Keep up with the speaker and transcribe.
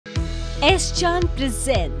S. Chan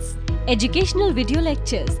presents educational video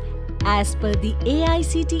lectures as per the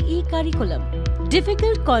AICTE curriculum.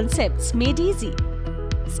 Difficult concepts made easy.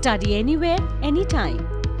 Study anywhere, anytime.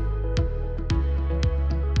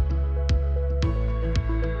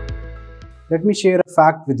 Let me share a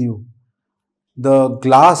fact with you. The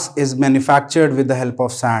glass is manufactured with the help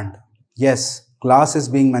of sand. Yes, glass is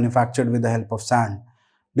being manufactured with the help of sand.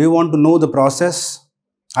 Do you want to know the process?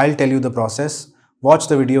 I'll tell you the process. Watch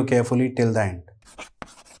the video carefully till the end.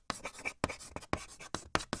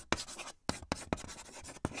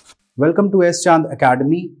 Welcome to S. Chand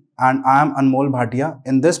Academy, and I am Anmol Bhatia.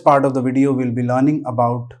 In this part of the video, we'll be learning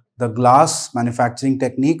about the glass manufacturing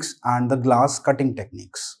techniques and the glass cutting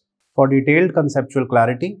techniques. For detailed conceptual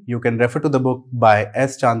clarity, you can refer to the book by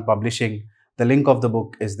S. Chand Publishing. The link of the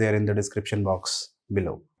book is there in the description box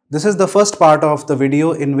below. This is the first part of the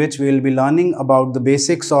video in which we will be learning about the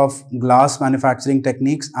basics of glass manufacturing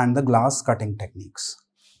techniques and the glass cutting techniques.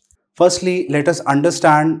 Firstly, let us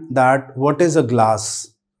understand that what is a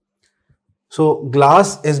glass. So,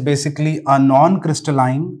 glass is basically a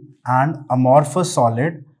non-crystalline and amorphous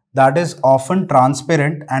solid that is often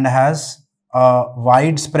transparent and has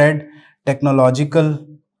widespread technological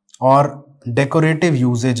or decorative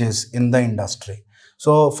usages in the industry.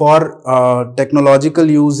 So for technological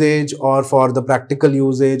usage or for the practical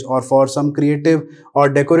usage or for some creative or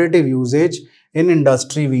decorative usage in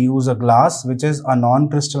industry, we use a glass which is a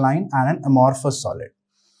non-crystalline and an amorphous solid.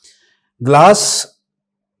 Glass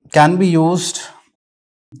can be used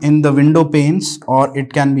in the window panes or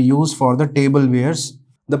it can be used for the tablewares.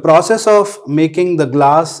 The process of making the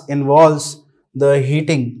glass involves the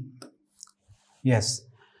heating. Yes.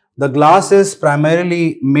 The glass is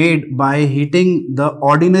primarily made by heating the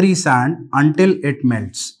ordinary sand until it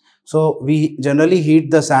melts. So we generally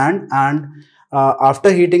heat the sand, and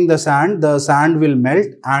after heating the sand will melt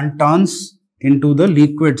and turns into the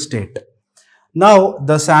liquid state. Now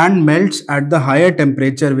the sand melts at the higher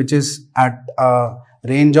temperature, which is at a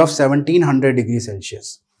range of 1700 degrees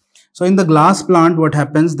Celsius. So in the glass plant, what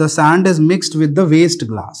happens? The sand is mixed with the waste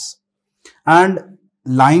glass, and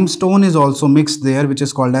limestone is also mixed there, which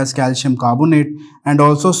is called as calcium carbonate, and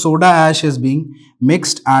also soda ash is being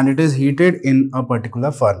mixed and it is heated in a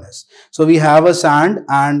particular furnace. So we have a sand,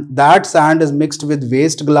 and that sand is mixed with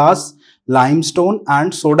waste glass, limestone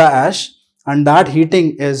and soda ash, and that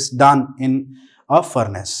heating is done in a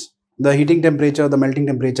furnace. The heating temperature, the melting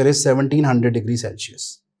temperature is 1700 degrees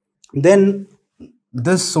Celsius. Then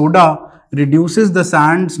this soda reduces the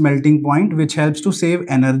sand's melting point, which helps to save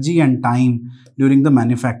energy and time during the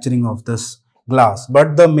manufacturing of this glass.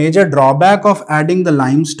 But the major drawback of adding the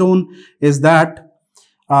limestone is that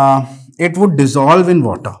it would dissolve in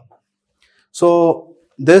water. So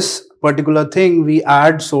this particular thing, we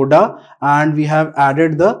add soda and we have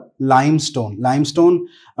added the limestone.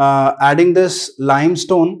 Adding this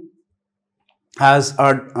limestone has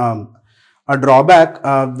a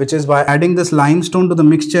drawback, which is by adding this limestone to the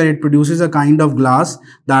mixture, it produces a kind of glass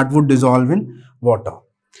that would dissolve in water.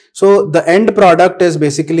 So the end product is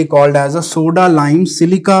basically called as a soda lime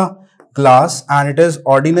silica glass, and it is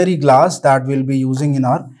ordinary glass that we'll be using in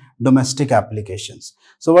our domestic applications.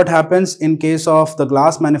 So what happens in case of the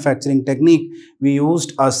glass manufacturing technique, we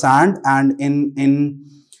used a sand, and in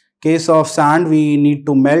case of sand, we need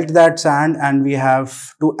to melt that sand and we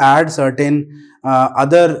have to add certain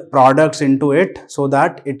other products into it so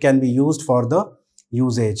that it can be used for the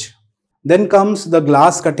usage. Then comes the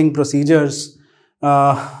glass cutting procedures.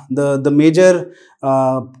 The major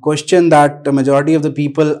question that the majority of the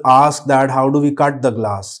people ask, that how do we cut the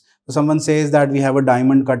glass? So someone says that we have a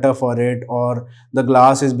diamond cutter for it, or the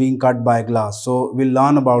glass is being cut by glass. So we'll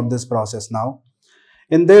learn about this process now.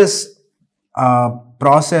 In this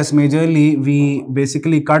process, majorly we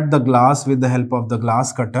basically cut the glass with the help of the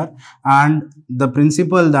glass cutter, and the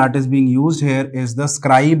principle that is being used here is the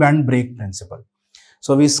scribe and break principle.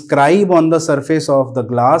 So we scribe on the surface of the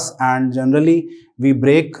glass, and generally we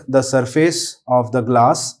break the surface of the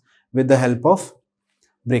glass with the help of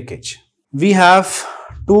breakage. We have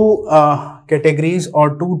two categories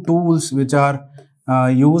or two tools which are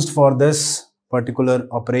used for this particular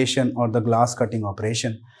operation or the glass cutting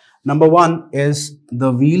operation. Number one is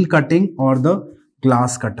the wheel cutting or the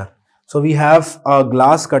glass cutter. So we have a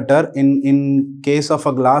glass cutter. In case of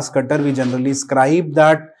a glass cutter, we generally scribe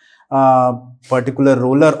that particular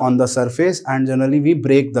roller on the surface, and generally we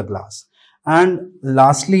break the glass. And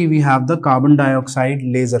lastly, we have the carbon dioxide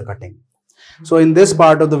laser cutting. So in this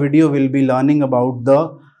part of the video, we'll be learning about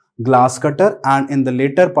the glass cutter, and in the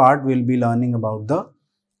later part, we'll be learning about the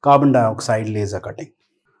carbon dioxide laser cutting.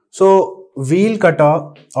 So wheel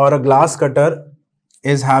cutter or a glass cutter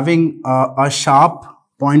is having a sharp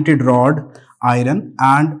pointed rod iron,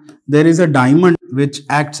 and there is a diamond which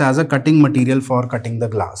acts as a cutting material for cutting the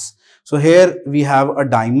glass. So here we have a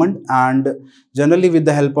diamond, and generally with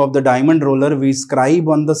the help of the diamond roller we scribe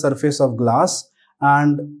on the surface of glass,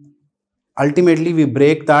 and ultimately we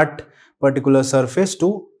break that particular surface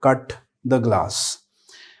to cut the glass.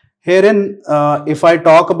 Herein, if I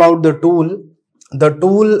talk about the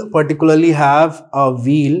tool particularly have a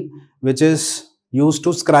wheel which is used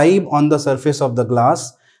to scribe on the surface of the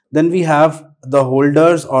glass. Then we have the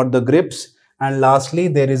holders or the grips, and lastly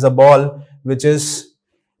there is a ball which is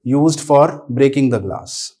used for breaking the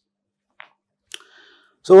glass.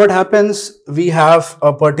 So what happens, we have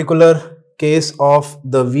a particular case of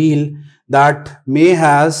the wheel that may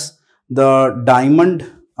has the diamond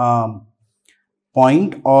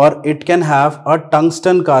point, or it can have a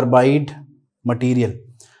tungsten carbide material.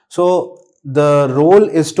 So the role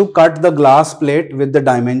is to cut the glass plate with the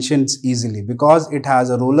dimensions easily, because it has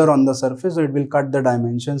a roller on the surface, so it will cut the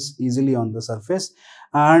dimensions easily on the surface.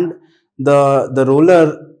 And the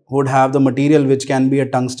roller would have the material which can be a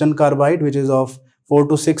tungsten carbide, which is of 4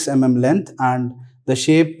 to 6 mm length, and the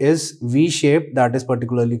shape is V shape, that is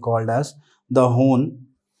particularly called as the hone.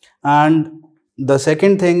 And the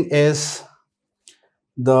second thing is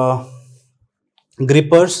the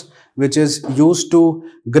grippers, which is used to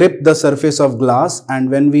grip the surface of glass, and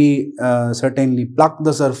when we certainly pluck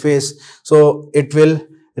the surface, so it will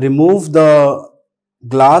remove the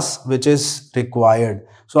glass which is required.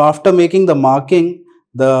 So after making the marking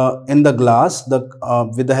in the glass,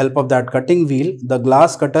 with the help of that cutting wheel, the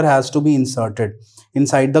glass cutter has to be inserted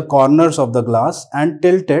inside the corners of the glass and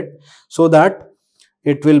tilted so that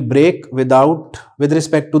it will break with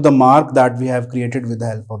respect to the mark that we have created with the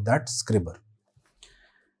help of that scriber.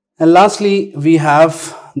 And lastly, we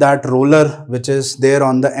have that roller which is there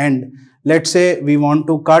on the end. Let's say we want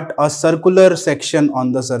to cut a circular section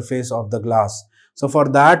on the surface of the glass. So for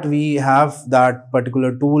that we have that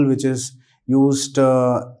particular tool which is used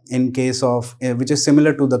in case of which is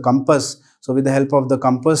similar to the compass. So with the help of the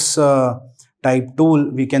compass type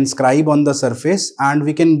tool, we can scribe on the surface and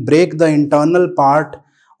we can break the internal part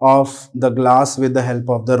of the glass with the help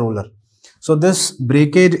of the roller. So this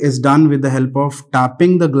breakage is done with the help of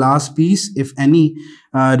tapping the glass piece if any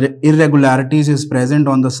irregularities is present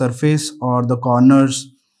on the surface or the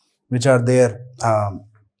corners which are there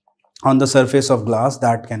on the surface of glass,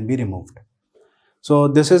 that can be removed. So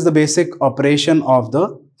this is the basic operation of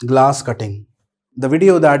the glass cutting. The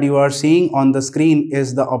video that you are seeing on the screen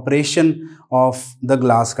is the operation of the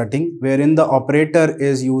glass cutting, wherein the operator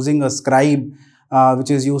is using a scribe which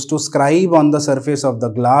is used to scribe on the surface of the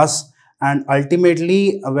glass, and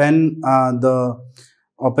ultimately when the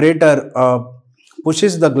operator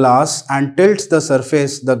pushes the glass and tilts the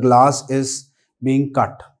surface, the glass is being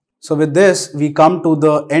cut. So with this we come to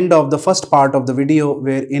the end of the first part of the video,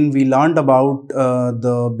 wherein we learned about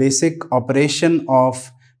the basic operation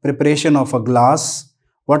of preparation of a glass,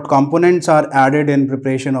 what components are added in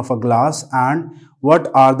preparation of a glass, and what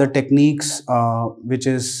are the techniques which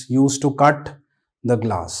is used to cut the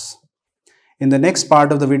glass. In the next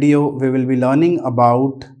part of the video, we will be learning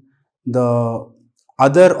about the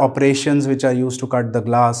other operations which are used to cut the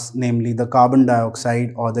glass, namely the carbon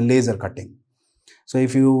dioxide or the laser cutting. So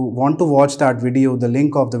if you want to watch that video, the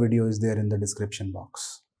link of the video is there in the description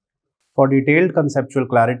box. For detailed conceptual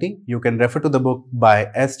clarity, you can refer to the book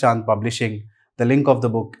by S. Chand Publishing. The link of the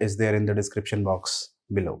book is there in the description box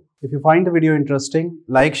below. If you find the video interesting,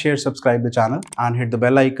 like, share, subscribe the channel and hit the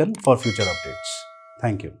bell icon for future updates.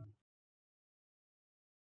 Thank you.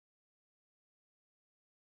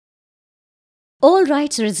 All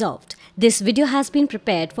rights reserved. This video has been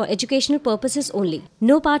prepared for educational purposes only.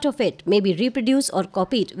 No part of it may be reproduced or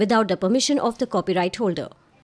copied without the permission of the copyright holder.